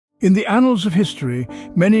In the annals of history,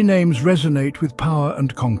 many names resonate with power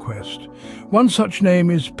and conquest. One such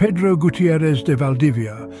name is Pedro de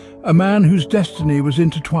Valdivia, a man whose destiny was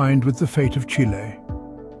intertwined with the fate of Chile.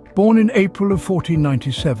 Born in April of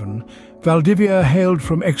 1497, Valdivia hailed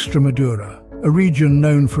from Extremadura, a region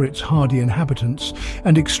known for its hardy inhabitants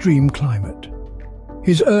and extreme climate.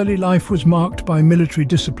 His early life was marked by military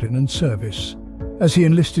discipline and service, as he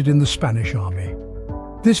enlisted in the Spanish army.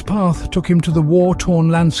 This path took him to the war-torn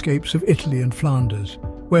landscapes of Italy and Flanders,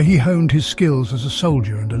 where he honed his skills as a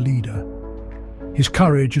soldier and a leader. His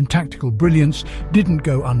courage and tactical brilliance didn't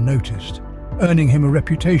go unnoticed, earning him a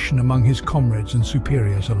reputation among his comrades and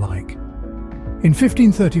superiors alike. In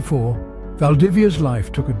 1534, Valdivia's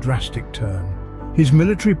life took a drastic turn. His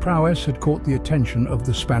military prowess had caught the attention of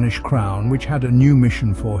the Spanish crown, which had a new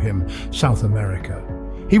mission for him: South America.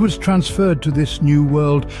 He was transferred to this new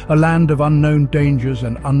world, a land of unknown dangers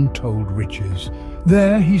and untold riches.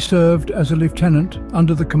 There he served as a lieutenant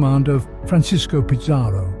under the command of Francisco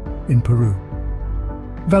Pizarro in Peru.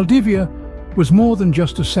 Valdivia was more than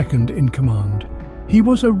just a second in command. He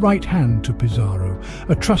was a right hand to Pizarro,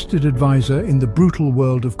 a trusted advisor in the brutal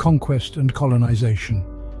world of conquest and colonization.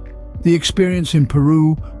 The experience in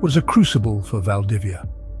Peru was a crucible for Valdivia.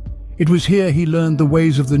 It was here he learned the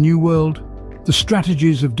ways of the New World, the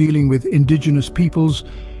strategies of dealing with indigenous peoples,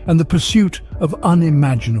 and the pursuit of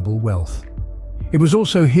unimaginable wealth. It was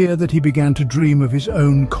also here that he began to dream of his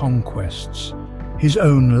own conquests, his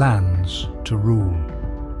own lands to rule.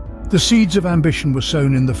 The seeds of ambition were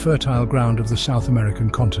sown in the fertile ground of the South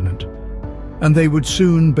American continent, and they would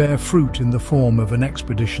soon bear fruit in the form of an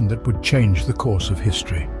expedition that would change the course of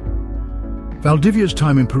history. Valdivia's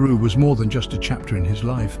time in Peru was more than just a chapter in his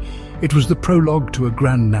life. It was the prologue to a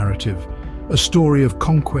grand narrative, a story of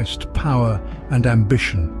conquest, power, and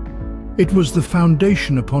ambition. It was the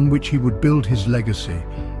foundation upon which he would build his legacy,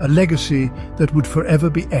 a legacy that would forever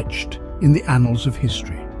be etched in the annals of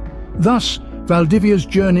history. Thus, Valdivia's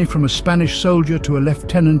journey from a Spanish soldier to a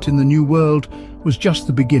lieutenant in the New World was just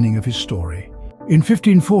the beginning of his story. In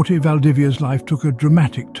 1540, Valdivia's life took a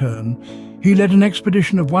dramatic turn. He led an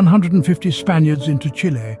expedition of 150 Spaniards into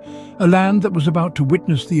Chile, a land that was about to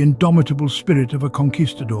witness the indomitable spirit of a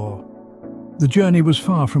conquistador. The journey was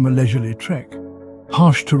far from a leisurely trek.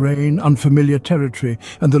 Harsh terrain, unfamiliar territory,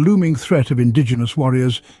 and the looming threat of indigenous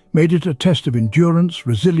warriors made it a test of endurance,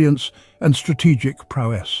 resilience, and strategic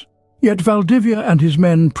prowess. Yet Valdivia and his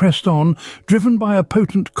men pressed on, driven by a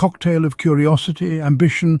potent cocktail of curiosity,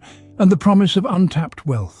 ambition, and the promise of untapped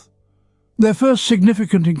wealth. Their first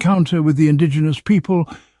significant encounter with the indigenous people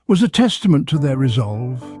was a testament to their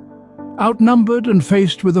resolve. Outnumbered and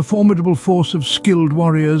faced with a formidable force of skilled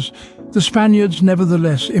warriors, the Spaniards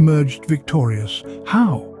nevertheless emerged victorious.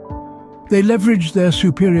 How? They leveraged their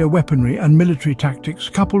superior weaponry and military tactics,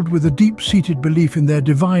 coupled with a deep-seated belief in their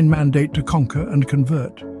divine mandate to conquer and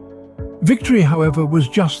convert. Victory, however, was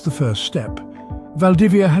just the first step.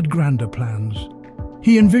 Valdivia had grander plans.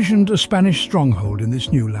 He envisioned a Spanish stronghold in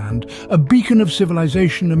this new land, a beacon of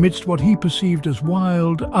civilization amidst what he perceived as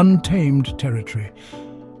wild, untamed territory.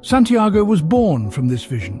 Santiago was born from this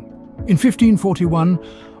vision. In 1541,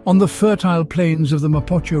 on the fertile plains of the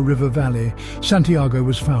Mapocho River Valley, Santiago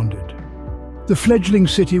was founded. The fledgling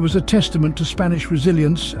city was a testament to Spanish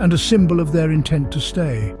resilience and a symbol of their intent to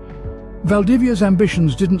stay. Valdivia's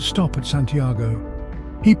ambitions didn't stop at Santiago.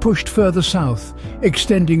 He pushed further south,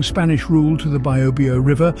 extending Spanish rule to the Biobío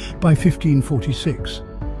River by 1546.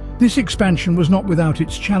 This expansion was not without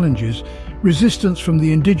its challenges. Resistance from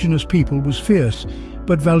the indigenous people was fierce,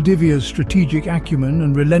 but Valdivia's strategic acumen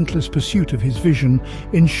and relentless pursuit of his vision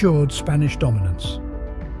ensured Spanish dominance.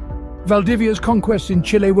 Valdivia's conquests in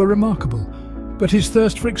Chile were remarkable, but his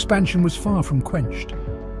thirst for expansion was far from quenched.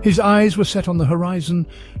 His eyes were set on the horizon,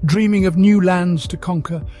 dreaming of new lands to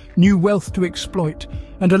conquer, new wealth to exploit,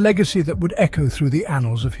 and a legacy that would echo through the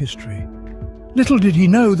annals of history. Little did he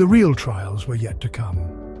know the real trials were yet to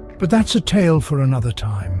come. But that's a tale for another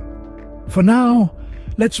time. For now,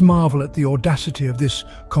 let's marvel at the audacity of this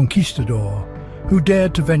conquistador, who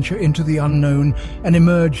dared to venture into the unknown and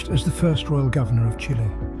emerged as the first royal governor of Chile.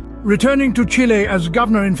 Returning to Chile as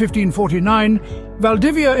governor in 1549,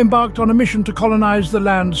 Valdivia embarked on a mission to colonize the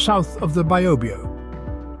land south of the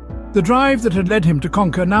Biobío. The drive that had led him to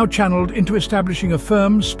conquer now channeled into establishing a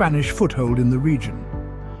firm Spanish foothold in the region.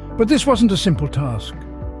 But this wasn't a simple task.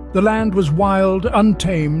 The land was wild,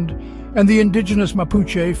 untamed, and the indigenous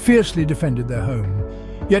Mapuche fiercely defended their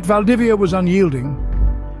home. Yet Valdivia was unyielding.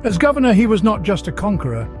 As governor, he was not just a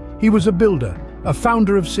conqueror, he was a builder, a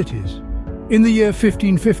founder of cities. In the year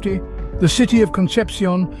 1550, the city of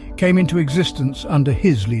Concepcion came into existence under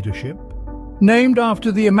his leadership. Named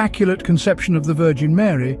after the Immaculate Conception of the Virgin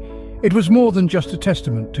Mary, it was more than just a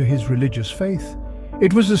testament to his religious faith.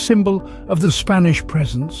 It was a symbol of the Spanish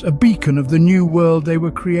presence, a beacon of the new world they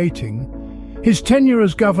were creating. His tenure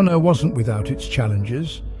as governor wasn't without its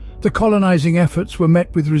challenges. The colonizing efforts were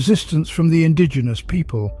met with resistance from the indigenous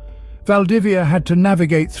people. Valdivia had to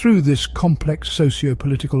navigate through this complex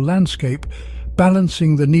socio-political landscape,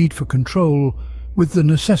 balancing the need for control with the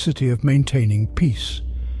necessity of maintaining peace.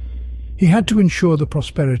 He had to ensure the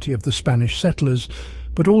prosperity of the Spanish settlers,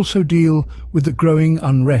 but also deal with the growing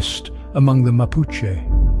unrest among the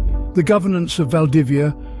Mapuche. The governance of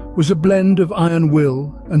Valdivia was a blend of iron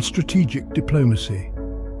will and strategic diplomacy.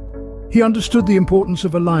 He understood the importance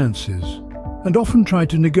of alliances and often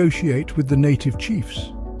tried to negotiate with the native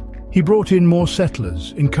chiefs. He brought in more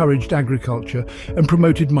settlers, encouraged agriculture and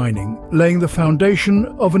promoted mining, laying the foundation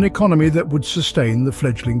of an economy that would sustain the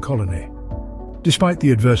fledgling colony. Despite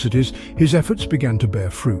the adversities, his efforts began to bear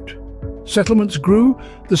fruit. Settlements grew,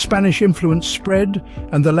 the Spanish influence spread,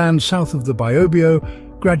 and the land south of the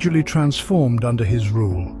Biobío gradually transformed under his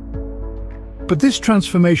rule. But this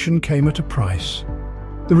transformation came at a price.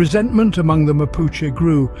 The resentment among the Mapuche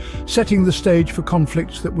grew, setting the stage for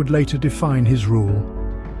conflicts that would later define his rule.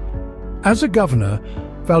 As a governor,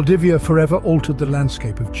 Valdivia forever altered the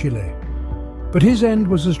landscape of Chile. But his end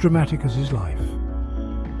was as dramatic as his life.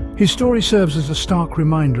 His story serves as a stark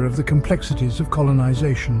reminder of the complexities of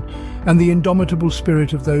colonization and the indomitable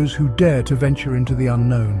spirit of those who dare to venture into the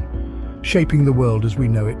unknown, shaping the world as we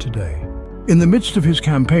know it today. In the midst of his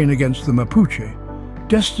campaign against the Mapuche,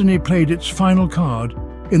 destiny played its final card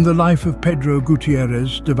in the life of Pedro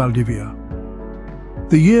Gutiérrez de Valdivia.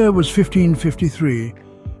 The year was 1553,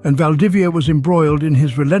 and Valdivia was embroiled in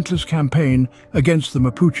his relentless campaign against the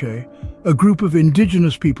Mapuche, a group of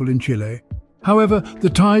indigenous people in Chile. However, the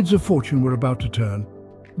tides of fortune were about to turn.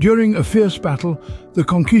 During a fierce battle, the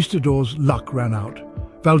Conquistador's luck ran out.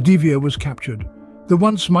 Valdivia was captured. The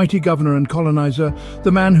once mighty governor and colonizer,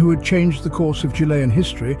 the man who had changed the course of Chilean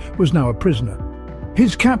history, was now a prisoner.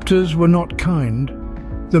 His captors were not kind.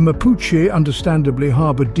 The Mapuche understandably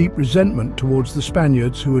harbored deep resentment towards the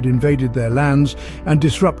Spaniards who had invaded their lands and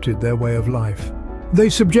disrupted their way of life. They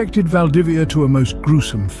subjected Valdivia to a most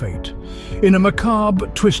gruesome fate. In a macabre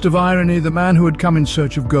twist of irony, the man who had come in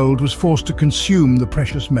search of gold was forced to consume the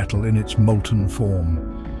precious metal in its molten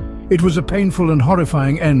form. It was a painful and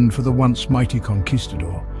horrifying end for the once mighty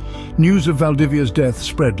conquistador. News of Valdivia's death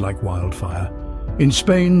spread like wildfire. In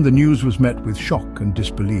Spain, the news was met with shock and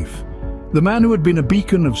disbelief. The man who had been a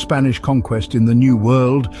beacon of Spanish conquest in the New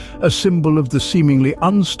World, a symbol of the seemingly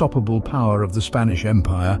unstoppable power of the Spanish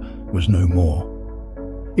Empire, was no more.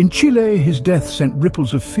 In Chile, his death sent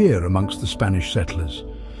ripples of fear amongst the Spanish settlers.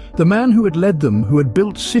 The man who had led them, who had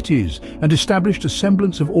built cities and established a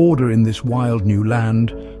semblance of order in this wild new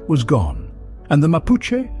land, was gone. And the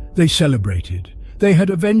Mapuche? They celebrated. They had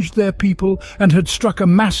avenged their people and had struck a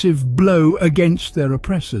massive blow against their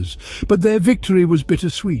oppressors. But their victory was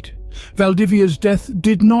bittersweet. Valdivia's death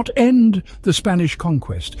did not end the Spanish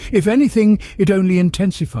conquest. If anything, it only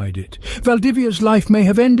intensified it. Valdivia's life may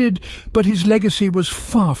have ended, but his legacy was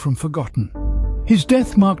far from forgotten. His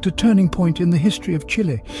death marked a turning point in the history of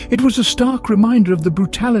Chile. It was a stark reminder of the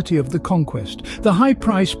brutality of the conquest, the high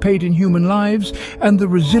price paid in human lives, and the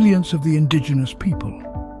resilience of the indigenous people.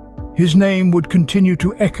 His name would continue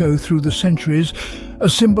to echo through the centuries, a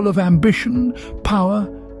symbol of ambition, power,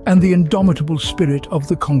 and the indomitable spirit of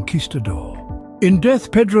the conquistador. In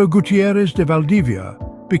death, Pedro Gutiérrez de Valdivia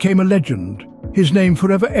became a legend, his name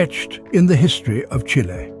forever etched in the history of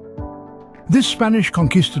Chile. This Spanish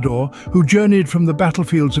conquistador, who journeyed from the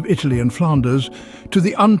battlefields of Italy and Flanders to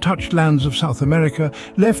the untouched lands of South America,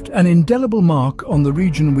 left an indelible mark on the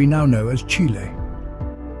region we now know as Chile.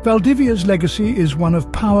 Valdivia's legacy is one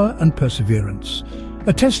of power and perseverance,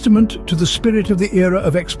 a testament to the spirit of the era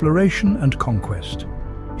of exploration and conquest.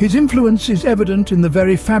 His influence is evident in the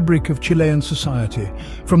very fabric of Chilean society,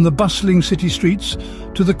 from the bustling city streets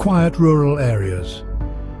to the quiet rural areas.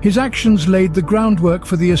 His actions laid the groundwork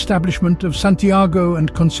for the establishment of Santiago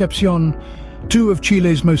and Concepción, two of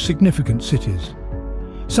Chile's most significant cities.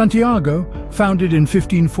 Santiago, founded in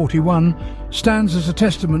 1541, stands as a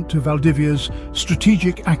testament to Valdivia's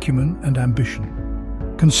strategic acumen and ambition.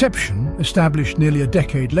 Concepción, established nearly a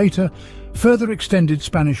decade later, further extended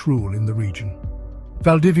Spanish rule in the region.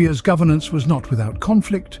 Valdivia's governance was not without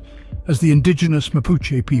conflict, as the indigenous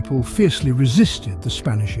Mapuche people fiercely resisted the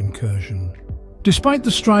Spanish incursion. Despite the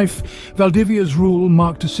strife, Valdivia's rule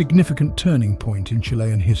marked a significant turning point in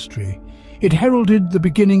Chilean history. It heralded the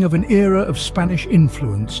beginning of an era of Spanish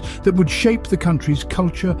influence that would shape the country's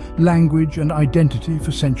culture, language, and identity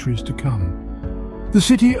for centuries to come. The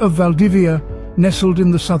city of Valdivia, nestled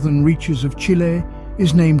in the southern reaches of Chile,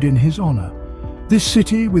 is named in his honor. This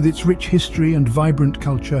city, with its rich history and vibrant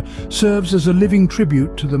culture, serves as a living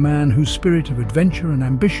tribute to the man whose spirit of adventure and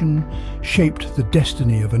ambition shaped the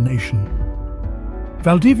destiny of a nation.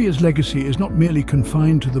 Valdivia's legacy is not merely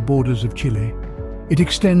confined to the borders of Chile. It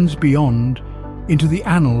extends beyond, into the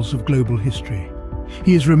annals of global history.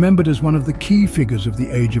 He is remembered as one of the key figures of the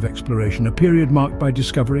Age of Exploration, a period marked by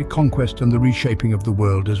discovery, conquest, and the reshaping of the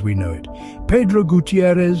world as we know it. Pedro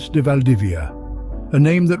de Valdivia, a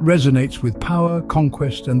name that resonates with power,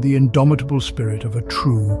 conquest, and the indomitable spirit of a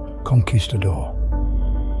true conquistador.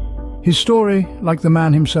 His story, like the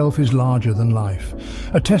man himself, is larger than life,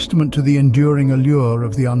 a testament to the enduring allure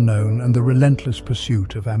of the unknown and the relentless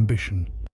pursuit of ambition.